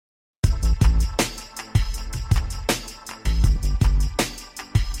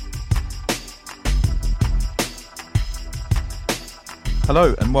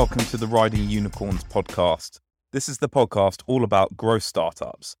Hello and welcome to the Riding Unicorns podcast. This is the podcast all about growth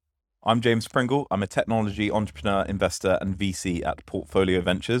startups. I'm James Pringle. I'm a technology entrepreneur, investor and VC at Portfolio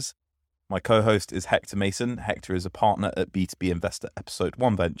Ventures. My co-host is Hector Mason. Hector is a partner at B2B Investor Episode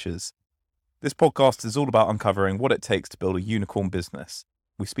 1 Ventures. This podcast is all about uncovering what it takes to build a unicorn business.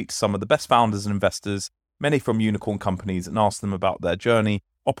 We speak to some of the best founders and investors, many from unicorn companies, and ask them about their journey,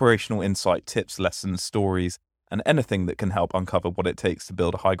 operational insight, tips, lessons, stories, and anything that can help uncover what it takes to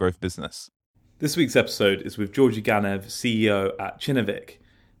build a high-growth business. This week's episode is with Georgi Ganev, CEO at Kinnevik.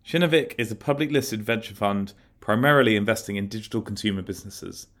 Kinnevik is a public listed venture fund primarily investing in digital consumer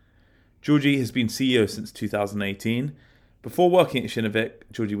businesses. Georgi has been CEO since 2018. Before working at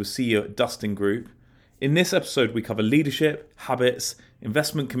Kinnevik, Georgi was CEO at Dustin Group. In this episode, we cover leadership, habits,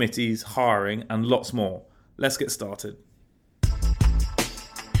 investment committees, hiring, and lots more. Let's get started.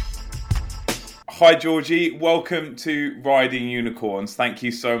 Hi, Georgi. Welcome to Riding Unicorns. Thank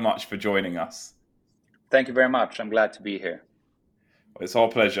you so much for joining us. Thank you very much. I'm glad to be here. It's our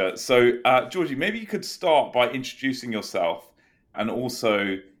pleasure. So, Georgi, maybe you could start by introducing yourself and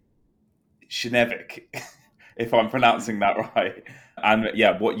also Kinnevik, if I'm pronouncing that right, and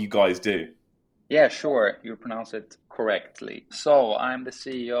what you guys do. Yeah, sure. You pronounce it correctly. So I'm the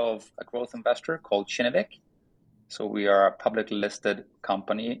CEO of a growth investor called Kinnevik. So we are a publicly listed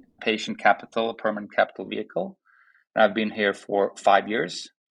company, patient capital, a permanent capital vehicle. And I've been here for 5 years.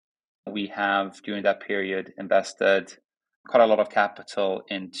 We have, during that period, invested quite a lot of capital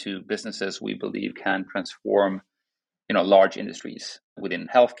into businesses we believe can transform, large industries within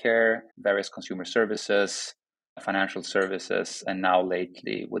healthcare, various consumer services, financial services, and now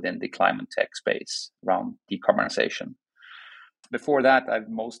lately within the climate tech space around decarbonization. Before that, I've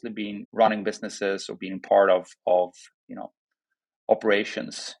mostly been running businesses or being part of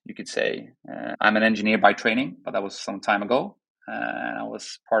operations, you could say. I'm an engineer by training, but that was some time ago. And I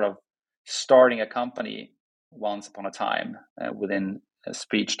was part of starting a company once upon a time within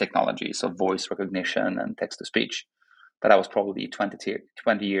speech technology, so voice recognition and text-to-speech. But that was probably 20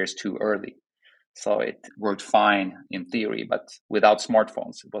 years too early. So it worked fine in theory, but without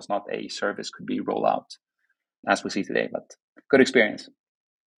smartphones, it was not a service could be rolled out as we see today, but good experience.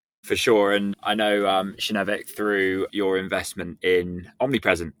 For sure. And I know Kinnevik through your investment in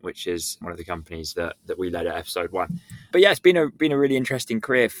Omnipresent, which is one of the companies that we led at episode 1. But yeah, it's been a really interesting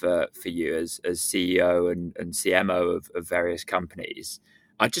career for you as CEO and CMO of various companies.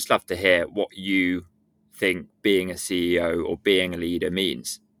 I'd just love to hear what you think being a CEO or being a leader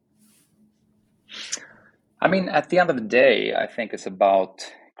means. I mean, at the end of the day, I think it's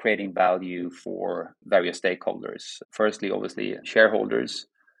about creating value for various stakeholders. Firstly, obviously, shareholders,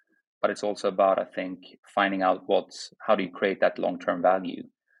 but it's also about, I think, finding out how do you create that long-term value.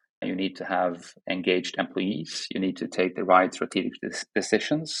 You need to have engaged employees. You need to take the right strategic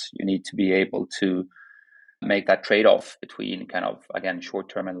decisions. You need to be able to make that trade-off between kind of, again,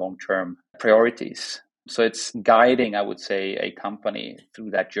 short-term and long-term priorities. So it's guiding, I would say, a company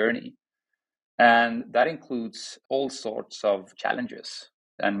through that journey. And that includes all sorts of challenges.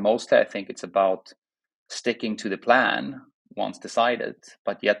 And mostly, I think it's about sticking to the plan once decided,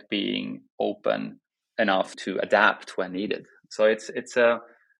 but yet being open enough to adapt when needed. So it's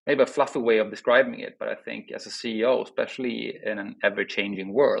maybe a fluffy way of describing it, but I think as a CEO, especially in an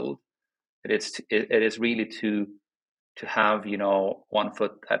ever-changing world, it is really to have one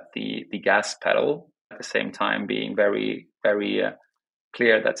foot at the gas pedal at the same time being very very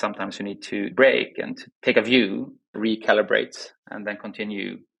clear that sometimes you need to break and to take a view, recalibrate, and then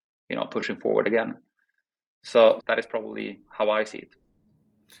continue, pushing forward again. So that is probably how I see it.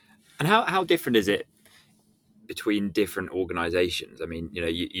 And how different is it between different organizations? I mean,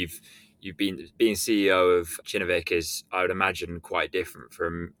 you've been being CEO of Kinnevik is, I would imagine, quite different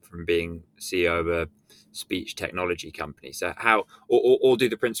from being CEO of a speech technology company. So how, or do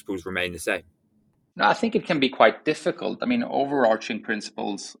the principles remain the same? No, I think it can be quite difficult. I mean, overarching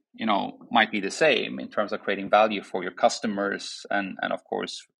principles, might be the same in terms of creating value for your customers and of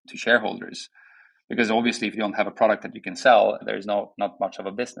course to shareholders. Because obviously, if you don't have a product that you can sell, there's not much of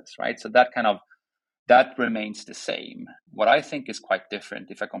a business, right? So that remains the same. What I think is quite different,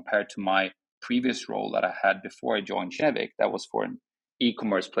 if I compare to my previous role that I had before I joined Kinnevik, that was for an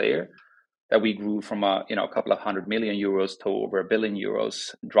e-commerce player that we grew from a couple of 100 million euros to over €1 billion,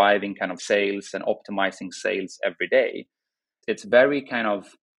 driving kind of sales and optimizing sales every day. It's very kind of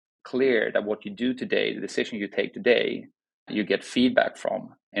clear that what you do today, the decision you take today, you get feedback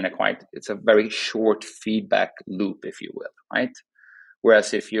from it's a very short feedback loop, if you will, right?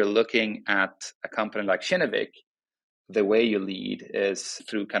 Whereas if you're looking at a company like Kinnevik, the way you lead is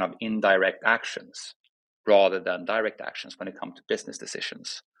through kind of indirect actions. rather than direct actions when it comes to business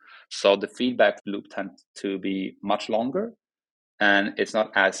decisions. So the feedback loop tends to be much longer, and it's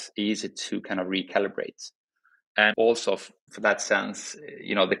not as easy to kind of recalibrate. And also, for that sense,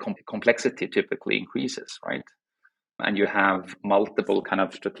 the complexity typically increases, right? And you have multiple kind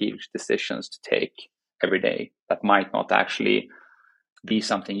of strategic decisions to take every day that might not actually be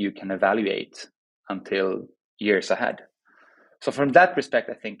something you can evaluate until years ahead. So from that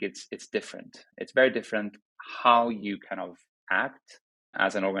perspective, I think it's different. It's very different how you kind of act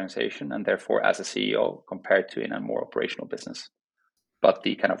as an organization and therefore as a CEO compared to in a more operational business. But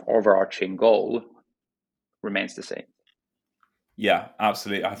the kind of overarching goal remains the same. Yeah,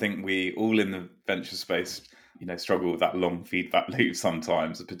 absolutely. I think we all in the venture space, struggle with that long feedback loop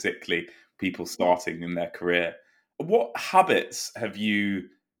sometimes, particularly people starting in their career. What habits have you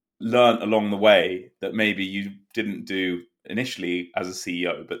learned along the way that maybe you didn't do initially as a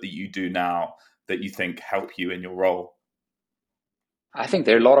CEO, but that you do now that you think help you in your role? I think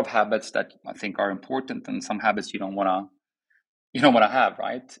there are a lot of habits that I think are important, and some habits you don't want to have,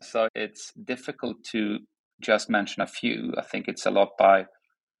 right? So it's difficult to just mention a few. I think it's a lot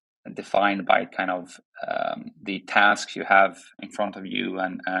defined by kind of the tasks you have in front of you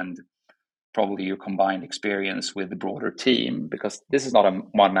and probably your combined experience with the broader team, because this is not a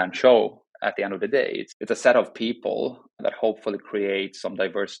one-man show at the end of the day. It's a set of people that hopefully create some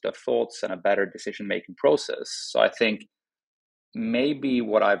diversity of thoughts and a better decision-making process. So I think maybe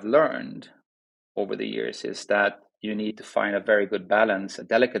what I've learned over the years is that you need to find a very good balance, a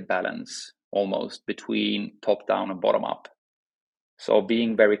delicate balance almost, between top down and bottom up. So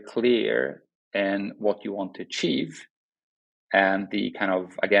being very clear in what you want to achieve and the kind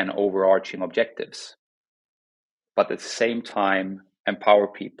of, again, overarching objectives, but at the same time empower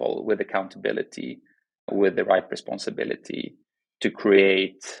people with accountability, with the right responsibility to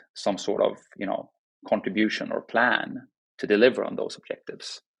create some sort of contribution or plan to deliver on those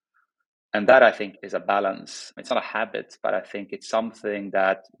objectives. And that, I think, is a balance. It's not a habit, but I think it's something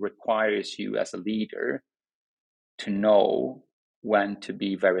that requires you as a leader to know when to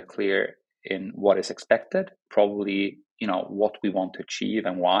be very clear in what is expected, probably, what we want to achieve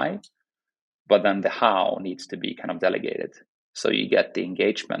and why, but then the how needs to be kind of delegated. So you get the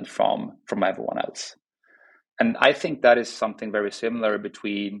engagement from everyone else. And I think that is something very similar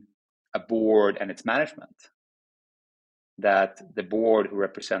between a board and its management, that the board who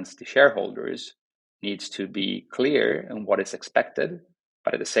represents the shareholders needs to be clear in what is expected,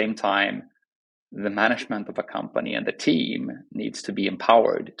 but at the same time, the management of a company and the team needs to be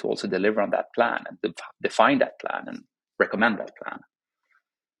empowered to also deliver on that plan and define that plan and recommend that plan.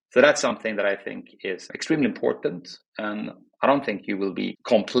 So that's something that I think is extremely important. And I don't think you will be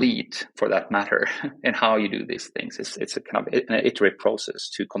complete, for that matter, in how you do these things. It's a kind of an iterative process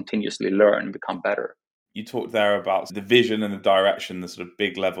to continuously learn and become better. You talked there about the vision and the direction, the sort of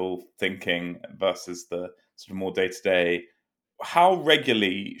big level thinking versus the sort of more day-to-day. How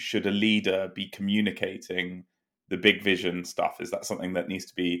regularly should a leader be communicating the big vision stuff? Is that something that needs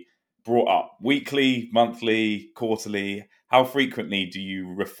to be brought up weekly, monthly, quarterly? How frequently do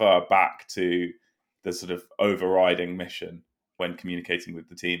you refer back to the sort of overriding mission when communicating with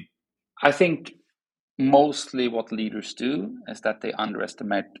the team? I think mostly what leaders do is that they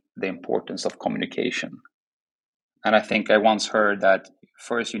underestimate the importance of communication. And I think I once heard that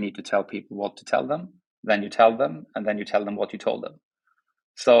first you need to tell people what to tell them, then you tell them, and then you tell them what you told them.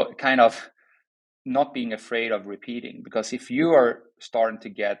 So kind of not being afraid of repeating, because if you are starting to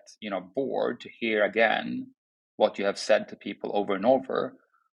get bored to hear again what you have said to people over and over,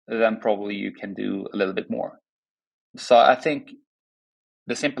 then probably you can do a little bit more. So I think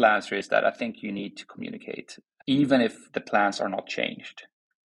the simple answer is that I think you need to communicate, even if the plans are not changed,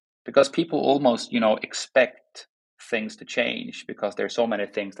 because people almost expect things to change because there's so many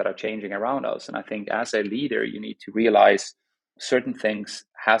things that are changing around us. And I think as a leader, you need to realize certain things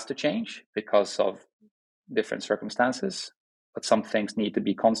has to change because of different circumstances, but some things need to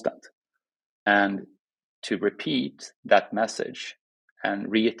be constant. And to repeat that message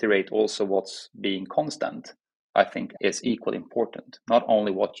and reiterate also what's being constant, I think is equally important. Not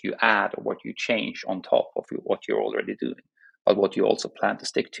only what you add or what you change on top of what you're already doing, but what you also plan to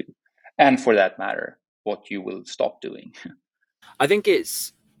stick to. And for that matter, what you will stop doing. I think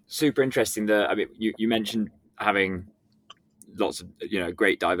it's super interesting that, you mentioned having lots of,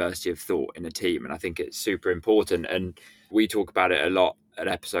 great diversity of thought in a team. And I think it's super important. And we talk about it a lot at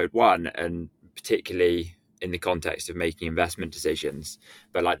episode 1, and particularly in the context of making investment decisions.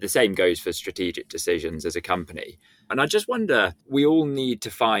 But like the same goes for strategic decisions as a company. And I just wonder, we all need to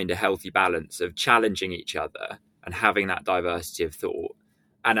find a healthy balance of challenging each other and having that diversity of thought,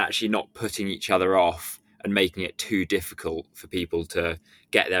 and actually not putting each other off and making it too difficult for people to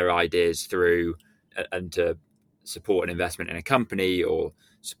get their ideas through and to support an investment in a company or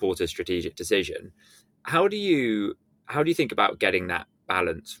support a strategic decision. How do you think about getting that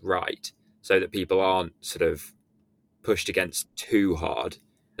balance right so that people aren't sort of pushed against too hard,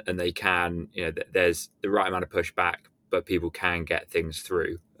 and they can, there's the right amount of pushback, but people can get things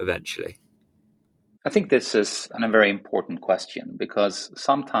through eventually? I think this is a very important question, because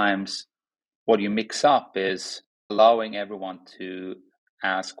sometimes what you mix up is allowing everyone to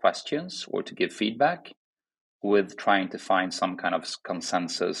ask questions or to give feedback with trying to find some kind of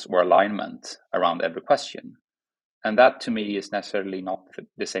consensus or alignment around every question. And that to me is necessarily not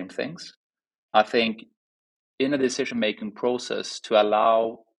the same things. I think in a decision-making process, to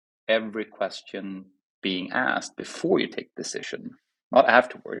allow every question being asked before you take the decision, not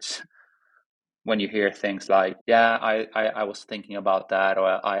afterwards, when you hear things like, yeah, I was thinking about that, or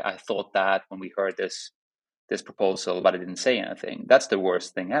I thought that when we heard this proposal, but I didn't say anything. That's the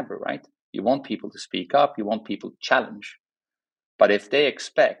worst thing ever, right? You want people to speak up, you want people to challenge. But if they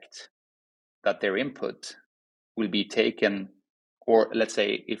expect that their input will be taken, or let's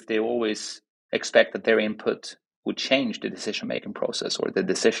say if they always expect that their input would change the decision-making process or the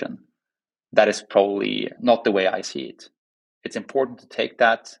decision, that is probably not the way I see it. It's important to take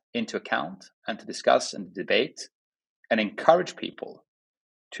that into account and to discuss and debate and encourage people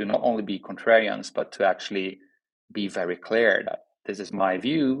to not only be contrarians, but to actually be very clear that this is my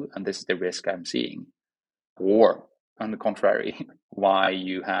view and this is the risk I'm seeing. Or, on the contrary, why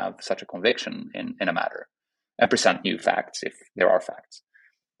you have such a conviction in a matter, and present new facts if there are facts.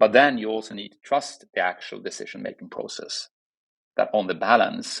 But then you also need to trust the actual decision-making process, that on the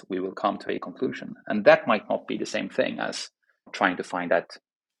balance, we will come to a conclusion. And that might not be the same thing as trying to find that,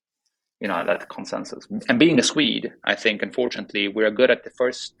 that consensus. And being a Swede, I think, unfortunately, we're good at the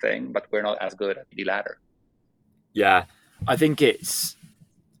first thing, but we're not as good at the latter. Yeah, I think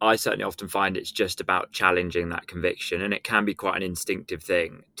I certainly often find it's just about challenging that conviction, and it can be quite an instinctive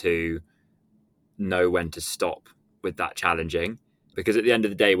thing to know when to stop with that challenging, because at the end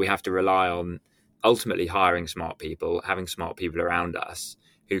of the day, we have to rely on ultimately hiring smart people, having smart people around us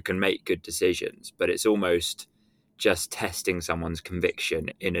who can make good decisions. But it's almost just testing someone's conviction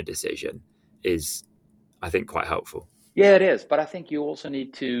in a decision is, I think, quite helpful. Yeah, it is. But I think you also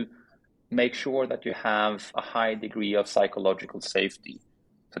need to make sure that you have a high degree of psychological safety,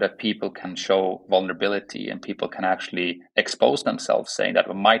 so that people can show vulnerability and people can actually expose themselves, saying that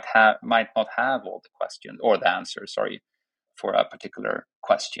we might not have all the questions or the answers, for a particular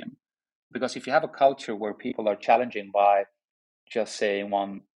question. Because if you have a culture where people are challenging by just saying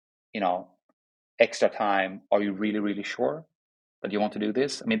one, extra time, are you really, really sure that you want to do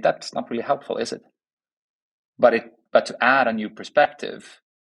this? I mean, that's not really helpful, is it? But to add a new perspective,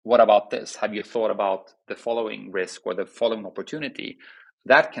 what about this? Have you thought about the following risk or the following opportunity?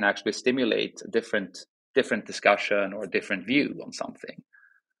 That can actually stimulate a different discussion or a different view on something.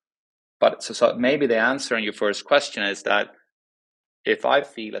 But so maybe the answer in your first question is that if I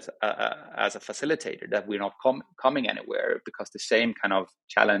feel as a facilitator that we're not coming anywhere because the same kind of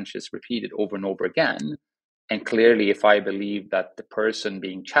challenge is repeated over and over again, and clearly if I believe that the person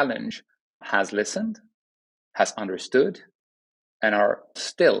being challenged has listened, has understood, and are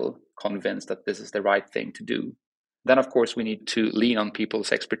still convinced that this is the right thing to do, then of course we need to lean on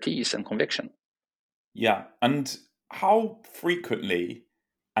people's expertise and conviction. Yeah. And how frequently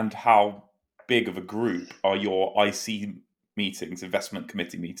and how big of a group are your IC meetings, investment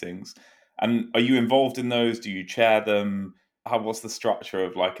committee meetings? And are you involved in those? Do you chair them? What's the structure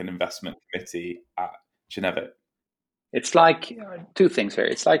of like an investment committee at Kinnevik? It's like two things here.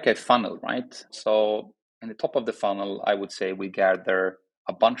 It's like a funnel, right? So in the top of the funnel, I would say we gather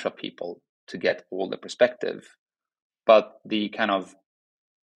a bunch of people to get all the perspective. But the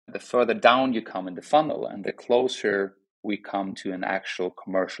further down you come in the funnel and the closer we come to an actual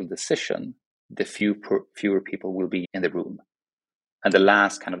commercial decision, the fewer people will be in the room. And the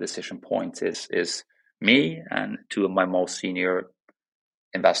last kind of decision point is me and two of my most senior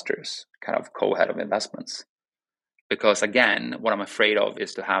investors, kind of co-head of investments. Because again, what I'm afraid of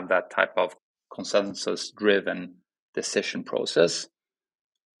is to have that type of consensus-driven decision process,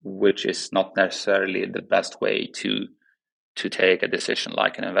 which is not necessarily the best way to take a decision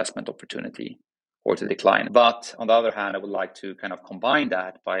like an investment opportunity or to decline. But on the other hand, I would like to kind of combine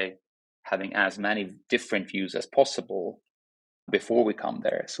that by having as many different views as possible before we come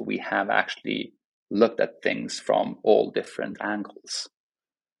there. So we have actually looked at things from all different angles.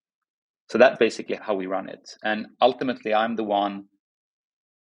 So that's basically how we run it. And ultimately, I'm the one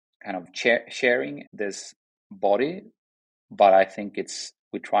kind of sharing this body, but I think it's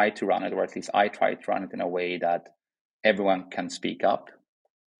we try to run it, or at least I try to run it in a way that everyone can speak up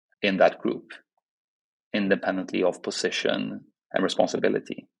in that group, independently of position and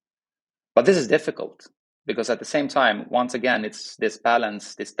responsibility. But this is difficult because at the same time, once again, it's this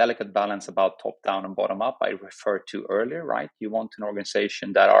balance, this delicate balance about top down and bottom up I referred to earlier, right? You want an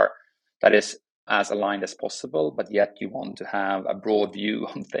organization that is as aligned as possible, but yet you want to have a broad view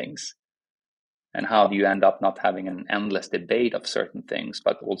on things. And how do you end up not having an endless debate of certain things,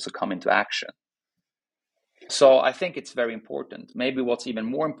 but also come into action? So I think it's very important. Maybe what's even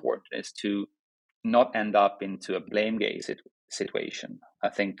more important is to not end up into a blame game situation. I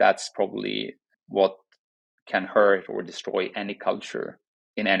think that's probably what can hurt or destroy any culture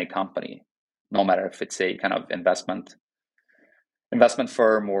in any company, no matter if it's a kind of investment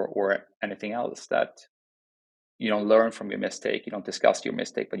firm or anything else, that you don't learn from your mistake, you don't discuss your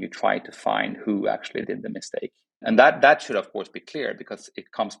mistake, but you try to find who actually did the mistake. And that should, of course, be clear because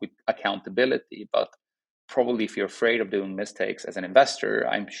it comes with accountability. But probably if you're afraid of doing mistakes as an investor,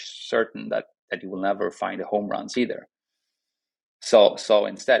 I'm certain that you will never find the home runs either. So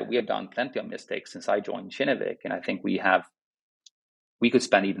instead, we have done plenty of mistakes since I joined Kinnevik, and I think we could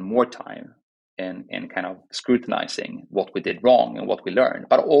spend even more time in kind of scrutinizing what we did wrong and what we learned,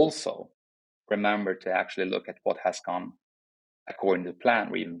 but also remember to actually look at what has gone according to plan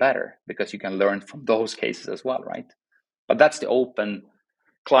or even better, because you can learn from those cases as well, right? But that's the open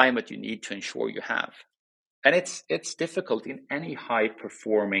climate you need to ensure you have. And it's difficult in any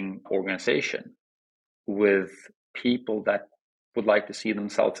high-performing organization with people that would like to see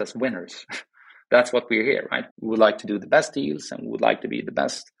themselves as winners. That's what we're here, right? We would like to do the best deals and we would like to be the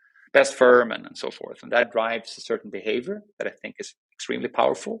best firm and so forth. And that drives a certain behavior that I think is extremely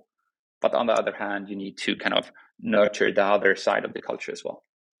powerful. But on the other hand, you need to kind of nurture the other side of the culture as well.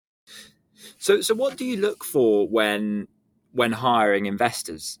 So what do you look for when hiring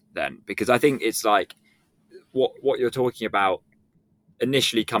investors then? Because I think it's like what you're talking about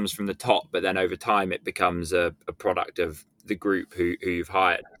initially comes from the top, but then over time it becomes a product of the group who you've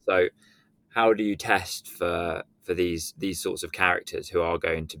hired. So how do you test for these sorts of characters who are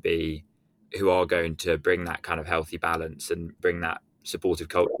going to bring that kind of healthy balance and bring that supportive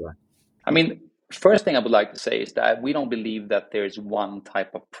culture? I mean, first thing I would like to say is that we don't believe that there's one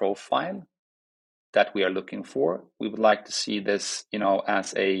type of profile that we are looking for. We would like to see this,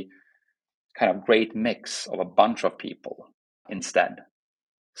 as a kind of great mix of a bunch of people instead.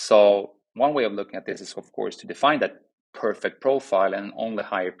 So one way of looking at this is, of course, to define that perfect profile and only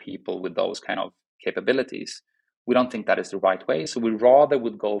hire people with those kind of capabilities. We don't think that is the right way. So we rather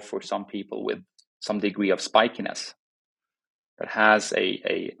would go for some people with some degree of spikiness, that has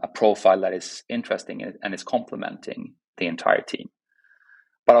a profile that is interesting and is complementing the entire team.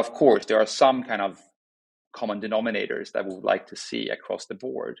 But of course, there are some kind of common denominators that we would like to see across the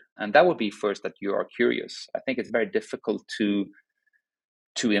board. And that would be first that you are curious. I think it's very difficult to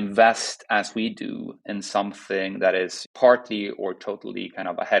invest as we do in something that is partly or totally kind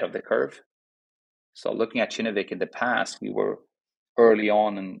of ahead of the curve. So looking at Kinnevik in the past, we were early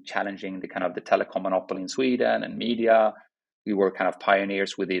on in challenging the kind of the telecom monopoly in Sweden and media. We were kind of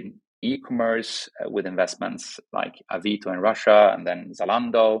pioneers within e-commerce with investments like Avito in Russia and then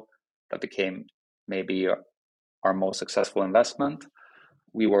Zalando that became maybe our most successful investment.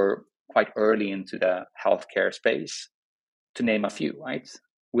 We were quite early into the healthcare space, to name a few, right?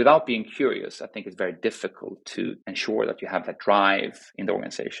 Without being curious, I think it's very difficult to ensure that you have that drive in the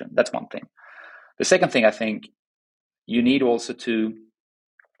organization. That's one thing. The second thing, I think you need also to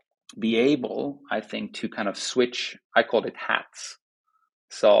be able, I think, to kind of switch, I call it hats.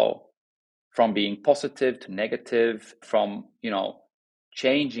 So from being positive to negative, from,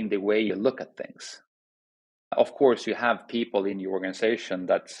 changing the way you look at things. Of course, you have people in your organization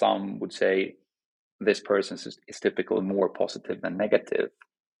that some would say this person is typically more positive than negative.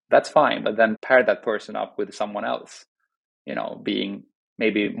 That's fine, but then pair that person up with someone else, being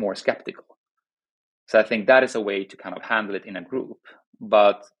maybe more skeptical. So I think that is a way to kind of handle it in a group.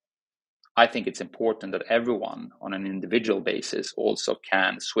 But I think it's important that everyone on an individual basis also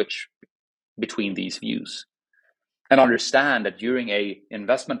can switch between these views and understand that during a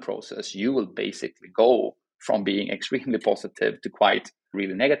investment process, you will basically go from being extremely positive to quite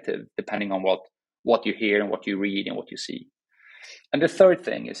really negative, depending on what you hear and what you read and what you see. And the third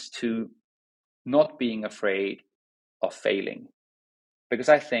thing is to not being afraid of failing. Because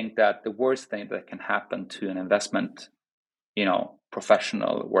I think that the worst thing that can happen to an investment,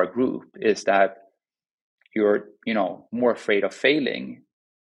 professional or a group is that you're, more afraid of failing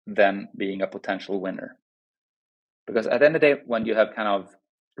than being a potential winner. Because at the end of the day, when you have kind of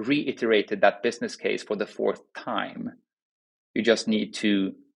reiterated that business case for the fourth time, You just need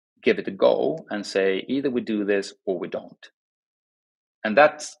to give it a go and say, either we do this or we don't. And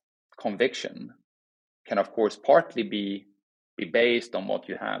that conviction can, of course, partly be based on what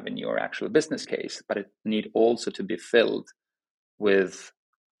you have in your actual business case, but it need also to be filled with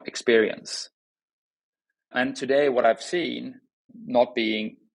experience. And today, what I've seen, not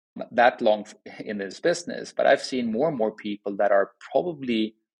being that long in this business, but I've seen more and more people that are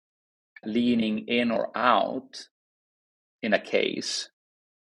probably leaning in or out in a case,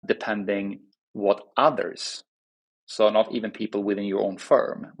 depending what others, so not even people within your own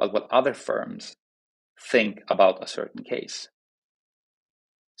firm, but what other firms think about a certain case.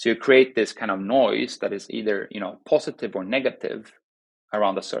 So you create this kind of noise that is either, positive or negative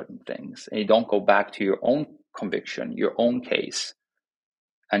around a certain things, and you don't go back to your own conviction, your own case,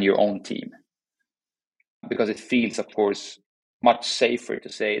 and your own team, because it feels, of course, much safer to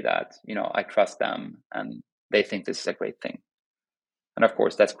say that, I trust them and they think this is a great thing. And of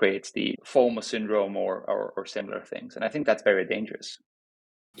course, that creates the FOMO syndrome or similar things. And I think that's very dangerous.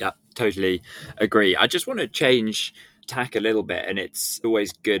 Yeah, totally agree. I just want to change tack a little bit. And it's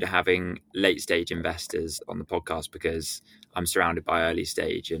always good having late stage investors on the podcast because I'm surrounded by early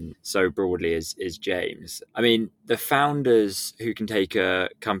stage and so broadly is James. I mean, the founders who can take a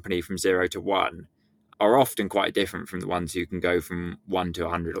company from 0 to 1 are often quite different from the ones who can go from 1 to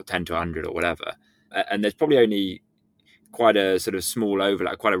 100 or 10 to 100 or whatever. And there's probably only quite a sort of small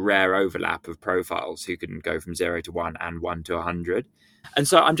overlap, quite a rare overlap of profiles who can go from 0 to 1 and 1 to 100. And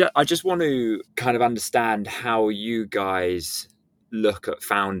so I just want to kind of understand how you guys look at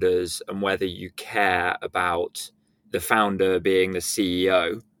founders and whether you care about the founder being the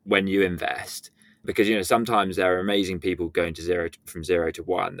CEO when you invest. Because, sometimes there are amazing people going to from 0 to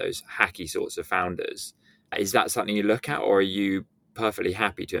 1, those hacky sorts of founders. Is that something you look at, or are you perfectly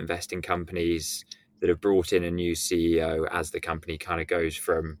happy to invest in companies that have brought in a new CEO as the company kind of goes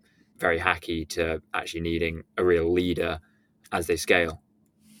from very hacky to actually needing a real leader as they scale?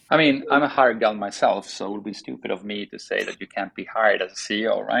 I mean, I'm a hired gun myself, so it would be stupid of me to say that you can't be hired as a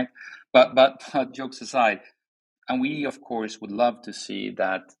CEO, right? But jokes aside, and we, of course, would love to see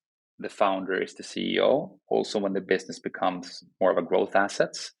that the founder is the CEO, also when the business becomes more of a growth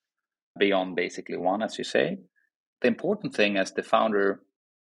assets beyond basically one, as you say. The important thing as the founder,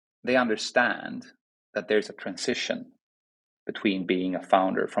 they understand that there's a transition between being a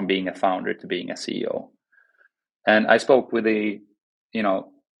founder, from being a founder to being a CEO. And I spoke with an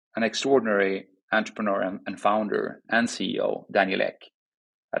extraordinary entrepreneur and founder and CEO, Daniel Ek,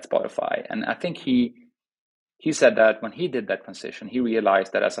 at Spotify. And I think he said that when he did that transition, he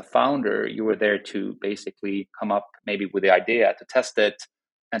realized that as a founder, you were there to basically come up maybe with the idea, to test it,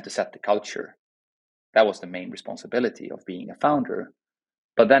 and to set the culture. That was the main responsibility of being a founder.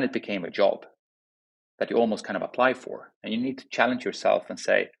 But then it became a job that you almost kind of apply for. And you need to challenge yourself and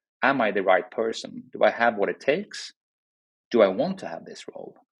say, am I the right person? Do I have what it takes? Do I want to have this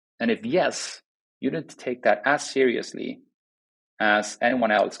role? And if yes, you need to take that as seriously as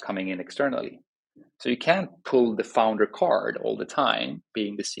anyone else coming in externally. So you can't pull the founder card all the time,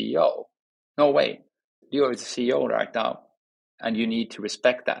 being the CEO. No way. You're the CEO right now, and you need to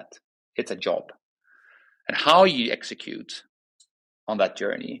respect that. It's a job. And how you execute on that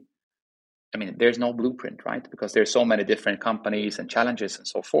journey, I mean, there's no blueprint, right? Because there's so many different companies and challenges and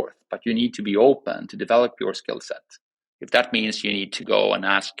so forth. But you need to be open to develop your skill set. If that means you need to go and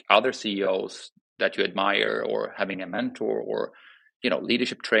ask other CEOs that you admire, or having a mentor, or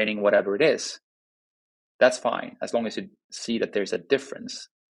leadership training, whatever it is, that's fine, as long as you see that there's a difference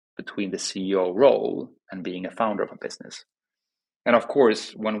between the CEO role and being a founder of a business. And of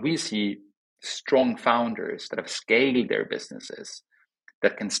course, when we see strong founders that have scaled their businesses,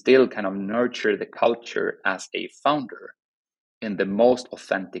 that can still kind of nurture the culture as a founder in the most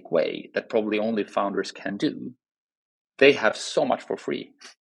authentic way that probably only founders can do, they have so much for free.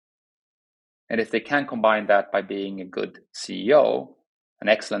 And if they can combine that by being a good CEO, an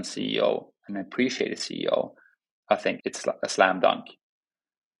excellent CEO, an appreciated CEO, I think it's a slam dunk.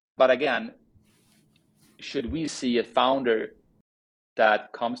 But again, should we see a founder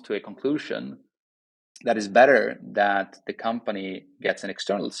that comes to a conclusion that is better that the company gets an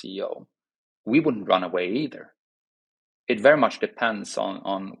external CEO, we wouldn't run away either. It very much depends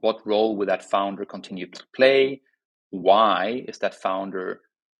on what role will that founder continue to play. Why is that founder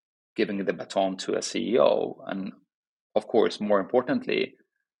giving the baton to a CEO? And of course, more importantly,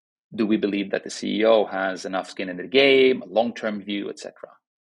 do we believe that the CEO has enough skin in the game, a long-term view, etc.?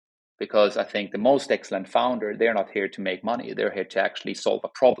 Because I think the most excellent founder, they're not here to make money. They're here to actually solve a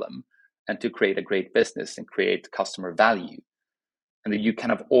problem and to create a great business and create customer value. And then you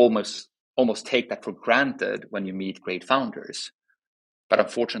kind of almost almost take that for granted when you meet great founders. But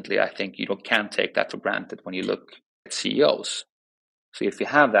unfortunately, I think you can't take that for granted when you look at CEOs. So if you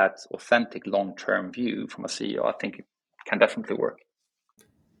have that authentic long-term view from a CEO, I think it can definitely work.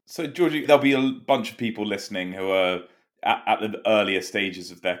 So, Georgie, there'll be a bunch of people listening who are at the earlier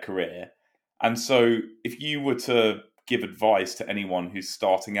stages of their career. And so if you were to give advice to anyone who's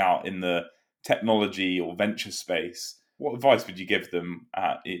starting out in the technology or venture space, what advice would you give them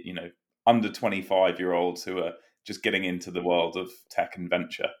at, under 25-year-olds who are just getting into the world of tech and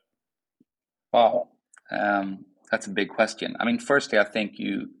venture? Wow. That's a big question. I mean, firstly, I think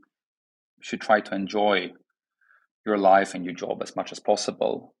you should try to enjoy your life and your job as much as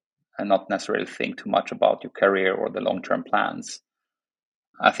possible and not necessarily think too much about your career or the long-term plans.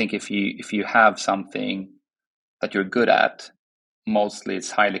 I think if you have something that you're good at, mostly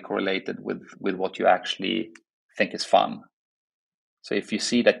it's highly correlated with what you actually think is fun. So if you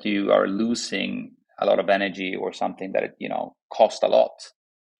see that you are losing a lot of energy or something that cost a lot,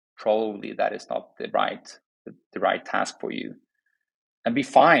 probably that is not the right task for you. And be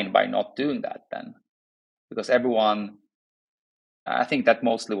fine by not doing that then. Because everyone, I think that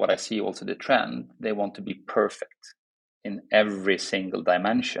mostly what I see also the trend, they want to be perfect in every single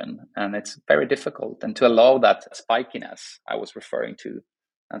dimension. And it's very difficult. And to allow that spikiness I was referring to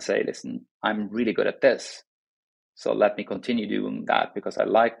and say, listen, I'm really good at this. So let me continue doing that because I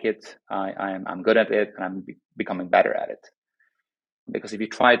like it, I'm good at it, and I'm becoming better at it. Because if you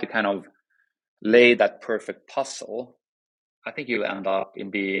try to kind of lay that perfect puzzle, I think you'll end up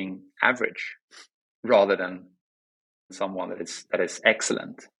in being average rather than someone that is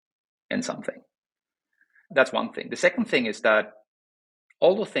excellent in something. That's one thing. The second thing is that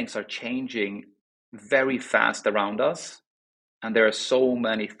all those things are changing very fast around us. And there are so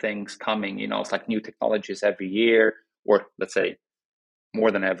many things coming, it's like new technologies every year, or let's say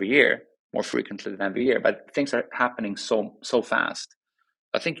more than every year, more frequently than every year, but things are happening so fast.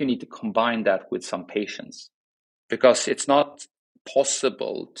 I think you need to combine that with some patience because it's not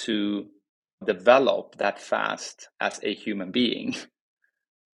possible to develop that fast as a human being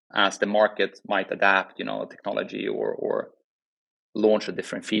as the market might adapt, technology or launch the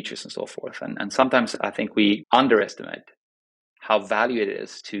different features and so forth. And sometimes I think we underestimate how valuable it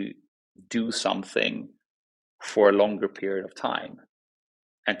is to do something for a longer period of time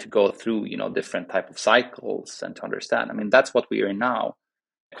and to go through, different type of cycles and to understand. I mean, that's what we are in now.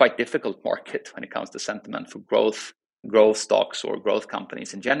 Quite difficult market when it comes to sentiment for growth stocks or growth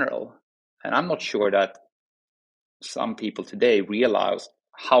companies in general. And I'm not sure that some people today realize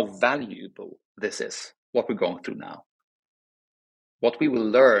how valuable this is, what we're going through now. What we will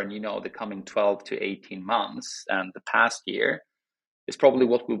learn, the coming 12 to 18 months and the past year is probably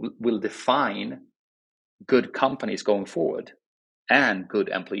what will define good companies going forward and good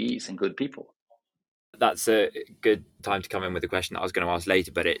employees and good people. That's a good time to come in with a question that I was going to ask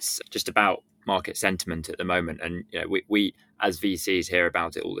later, but it's just about market sentiment at the moment. And we as VCs hear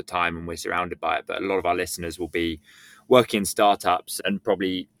about it all the time and we're surrounded by it, but a lot of our listeners will be working in startups and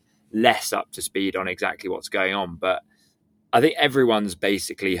probably less up to speed on exactly what's going on. But I think everyone's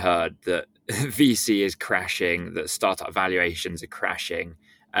basically heard that VC is crashing, that startup valuations are crashing,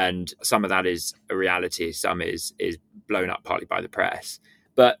 and some of that is a reality, some is blown up partly by the press.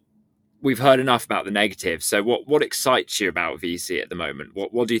 But we've heard enough about the negatives. So what excites you about VC at the moment?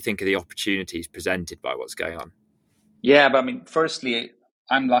 What do you think are the opportunities presented by what's going on? Yeah, but I mean, firstly,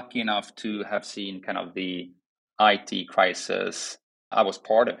 I'm lucky enough to have seen kind of the IT crisis. I was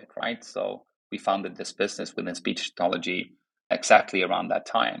part of it, right? So we founded this business within speech technology exactly around that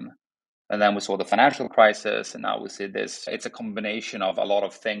time. And then we saw the financial crisis, and now we see this. It's a combination of a lot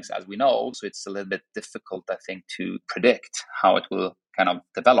of things, as we know. So it's a little bit difficult, I think, to predict how it will kind of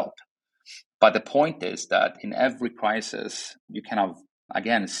develop. But the point is that in every crisis, you kind of,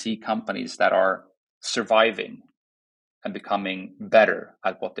 again, see companies that are surviving and becoming better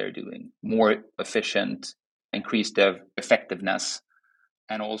at what they're doing, more efficient, increase their effectiveness.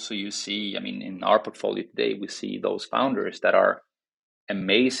 And also you see, I mean, in our portfolio today, we see those founders that are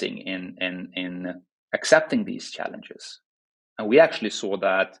amazing in accepting these challenges. And we actually saw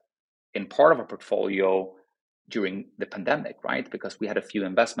that in part of our portfolio during the pandemic, right? Because we had a few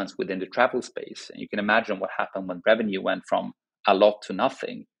investments within the travel space. And you can imagine what happened when revenue went from a lot to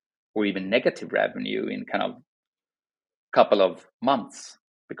nothing, or even negative revenue in kind of couple of months,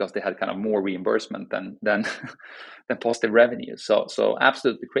 because they had kind of more reimbursement than positive revenue. So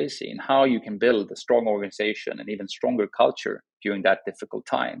absolutely crazy in how you can build a strong organization and even stronger culture during that difficult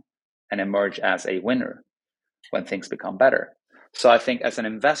time and emerge as a winner when things become better. So I think as an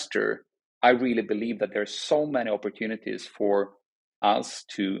investor, I really believe that there's so many opportunities for us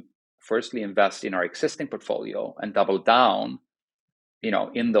to firstly invest in our existing portfolio and double down,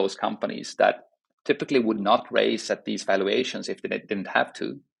 in those companies that typically would not raise at these valuations if they didn't have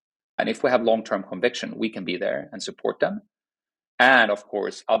to. And if we have long-term conviction, we can be there and support them. And of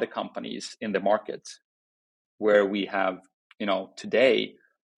course, other companies in the market where we have, today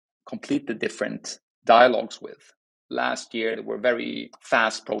completely different dialogues with. Last year, there were very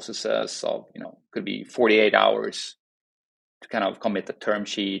fast processes of, could be 48 hours to kind of commit a term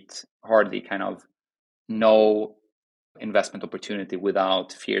sheet, hardly kind of no investment opportunity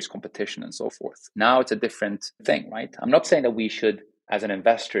without fierce competition and so forth. Now it's a different thing, right? I'm not saying that we should, as an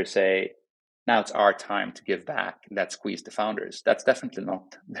investor, say, now it's our time to give back, let's squeeze the founders. That's definitely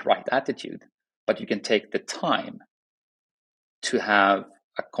not the right attitude. But you can take the time to have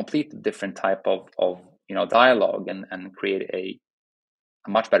a completely different type of dialogue and create a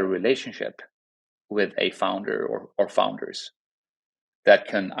much better relationship with a founder or founders that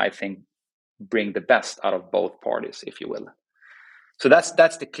can, I think, bring the best out of both parties, if you will. So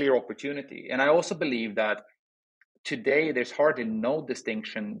that's the clear opportunity. And I also believe that today there's hardly no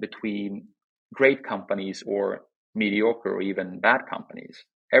distinction between great companies or mediocre or even bad companies.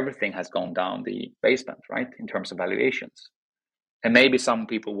 Everything has gone down the basement, right, in terms of valuations. And maybe some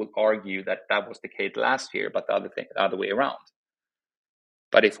people would argue that was the case last year, but the other way around.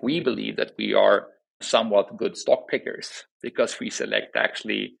 But if we believe that we are somewhat good stock pickers because we select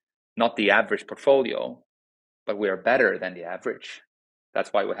actually not the average portfolio, but we are better than the average,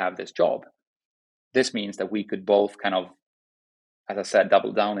 that's why we have this job. This means that we could both kind of, as I said,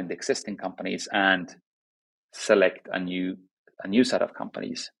 double down in the existing companies and select a new set of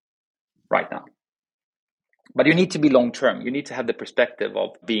companies right now. But you need to be long-term. You need to have the perspective of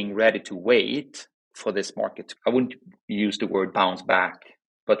being ready to wait for this market. I wouldn't use the word bounce back,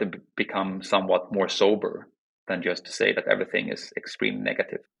 but to become somewhat more sober than just to say that everything is extremely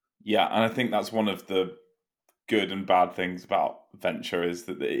negative. Yeah, and I think that's one of the good and bad things about venture is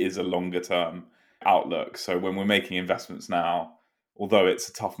that it is a longer term outlook. So when we're making investments now, although it's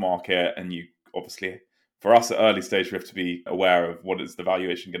a tough market, and you obviously, for us at early stage, we have to be aware of what is the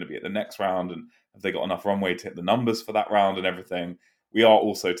valuation going to be at the next round, and have they got enough runway to hit the numbers for that round and everything. We are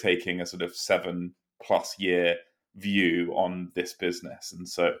also taking a sort of 7+ year view on this business, and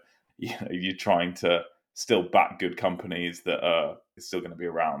so you're trying to still back good companies that are still going to be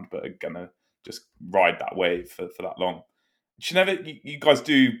around, but are going to just ride that wave for that long. Kinnevik, you guys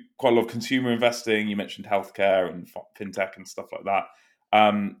do quite a lot of consumer investing. You mentioned healthcare and fintech and stuff like that.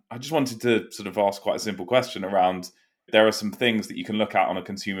 I just wanted to sort of ask quite a simple question around, there are some things that you can look at on a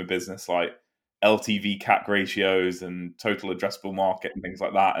consumer business like LTV CAC ratios and total addressable market and things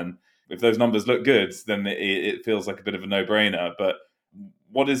like that. And if those numbers look good, then it feels like a bit of a no-brainer. But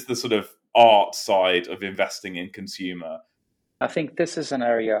what is the sort of art side of investing in consumer? I think this is an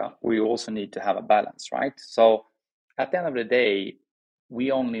area where you also need to have a balance, right? So at the end of the day, we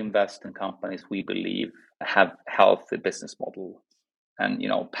only invest in companies we believe have healthy business model and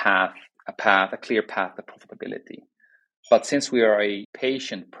a clear path to profitability. But since we are a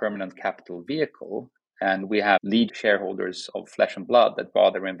patient permanent capital vehicle and we have lead shareholders of flesh and blood that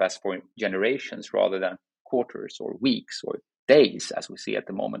rather invest for generations rather than quarters or weeks or days, as we see at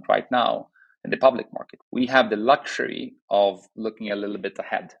the moment right now in the public market, we have the luxury of looking a little bit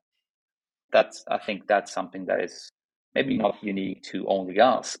ahead. I think that's something that is maybe not unique to only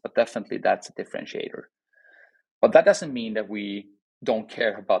us, but definitely that's a differentiator. But that doesn't mean that we don't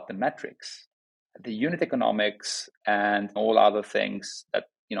care about the metrics. The unit economics and all other things that,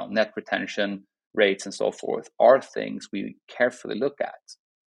 net retention rates and so forth are things we carefully look at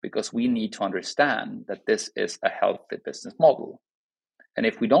because we need to understand that this is a healthy business model. And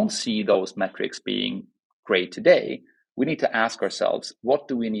if we don't see those metrics being great today, we need to ask ourselves, what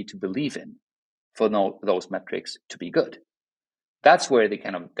do we need to believe in for those metrics to be good? That's where the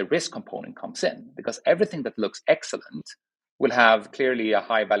risk component comes in, because everything that looks excellent will have clearly a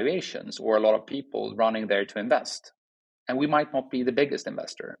high valuations or a lot of people running there to invest. And we might not be the biggest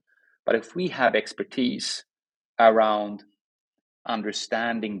investor. But if we have expertise around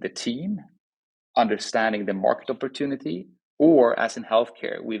understanding the team, understanding the market opportunity, or as in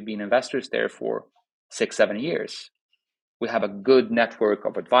healthcare, we've been investors there for 6-7 years. We have a good network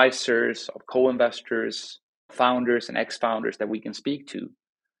of advisors, of co-investors, founders and ex-founders that we can speak to.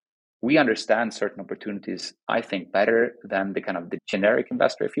 We understand certain opportunities, I think, better than the generic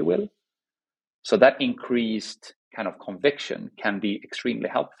investor, if you will. So that increased kind of conviction can be extremely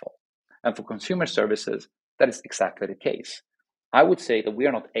helpful. And for consumer services, that is exactly the case. I would say that we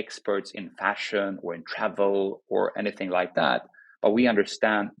are not experts in fashion or in travel or anything like that, but we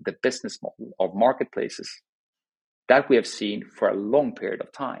understand the business model of marketplaces that we have seen for a long period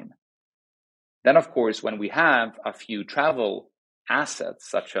of time. Then, of course, when we have a few travel assets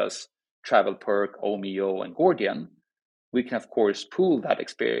such as TravelPerk, Omio, and Gordian, we can, of course, pool that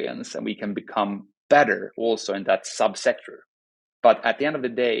experience and we can become better also in that subsector. But at the end of the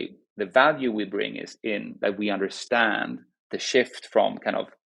day, the value we bring is in that we understand the shift from kind of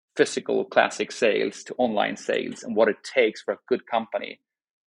physical classic sales to online sales and what it takes for a good company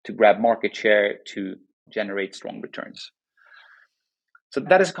to grab market share to generate strong returns. So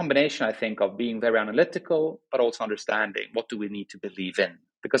that is a combination, I think, of being very analytical, but also understanding what do we need to believe in.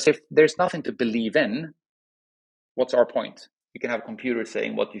 Because if there's nothing to believe in, what's our point? You can have a computer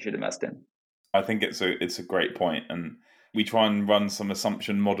saying what you should invest in. I think it's a great point, and we try and run some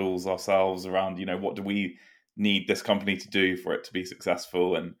assumption models ourselves around, what do we need this company to do for it to be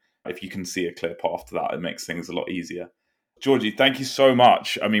successful? And if you can see a clear path to that, it makes things a lot easier. Georgie, thank you so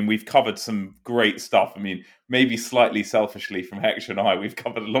much. I mean, we've covered some great stuff. I mean, maybe slightly selfishly from Hector and I, we've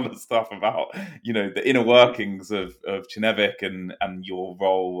covered a lot of stuff about, the inner workings of Kinnevik and your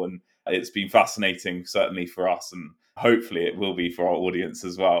role. And it's been fascinating, certainly for us, and hopefully it will be for our audience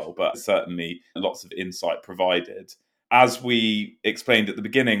as well. But certainly lots of insight provided. As we explained at the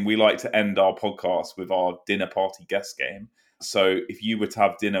beginning, we like to end our podcast with our dinner party guest game. So if you were to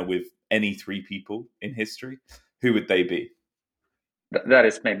have dinner with any 3 people in history, who would they be? That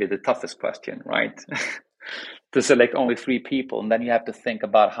is maybe the toughest question, right? To select only 3 people, and then you have to think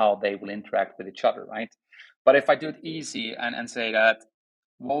about how they will interact with each other, right? But if I do it easy and say that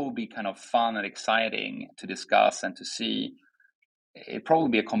what would be kind of fun and exciting to discuss and to see, it'd probably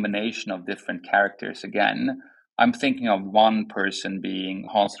be a combination of different characters again. I'm thinking of one person being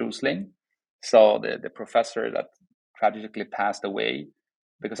Hans Rosling, so the professor that tragically passed away,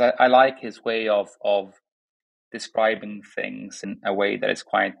 because I like his way of describing things in a way that is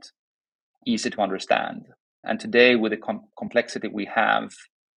quite easy to understand. And today, with the complexity we have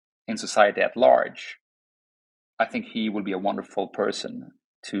in society at large, I think he will be a wonderful person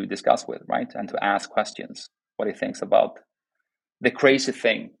to discuss with, right? And to ask questions, what he thinks about the crazy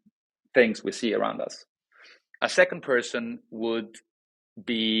things we see around us. A second person would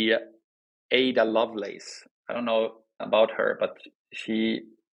be Ada Lovelace. I don't know about her, but she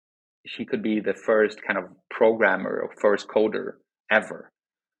could be the first kind of programmer or first coder ever.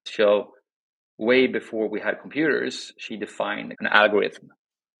 So way before we had computers, she defined an algorithm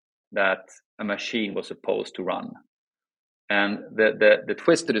that a machine was supposed to run. And the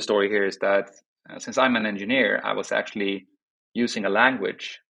twist to the story here is that since I'm an engineer, I was actually using a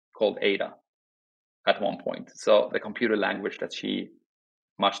language called Ada at one point. So the computer language that she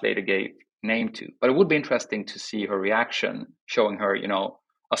much later gave name to. But it would be interesting to see her reaction, showing her,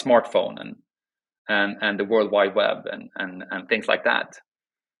 a smartphone and the World Wide Web and things like that,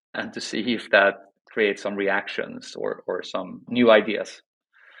 and to see if that creates some reactions or some new ideas.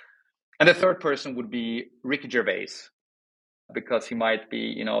 And the third person would be Ricky Gervais, because he might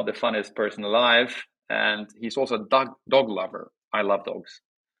be, the funniest person alive, and he's also a dog lover. I love dogs.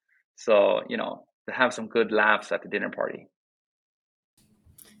 So, to have some good laughs at the dinner party.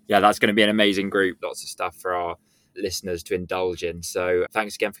 Yeah, that's going to be an amazing group. Lots of stuff for our listeners to indulge in. So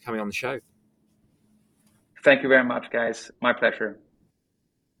thanks again for coming on the show. Thank you very much, guys. My pleasure.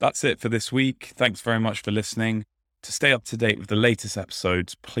 That's it for this week. Thanks very much for listening. To stay up to date with the latest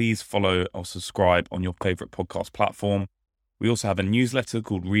episodes, please follow or subscribe on your favorite podcast platform. We also have a newsletter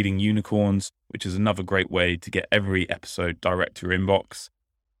called Reading Unicorns, which is another great way to get every episode direct to your inbox.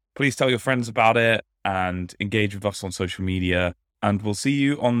 Please tell your friends about it and engage with us on social media, and we'll see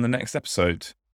you on the next episode.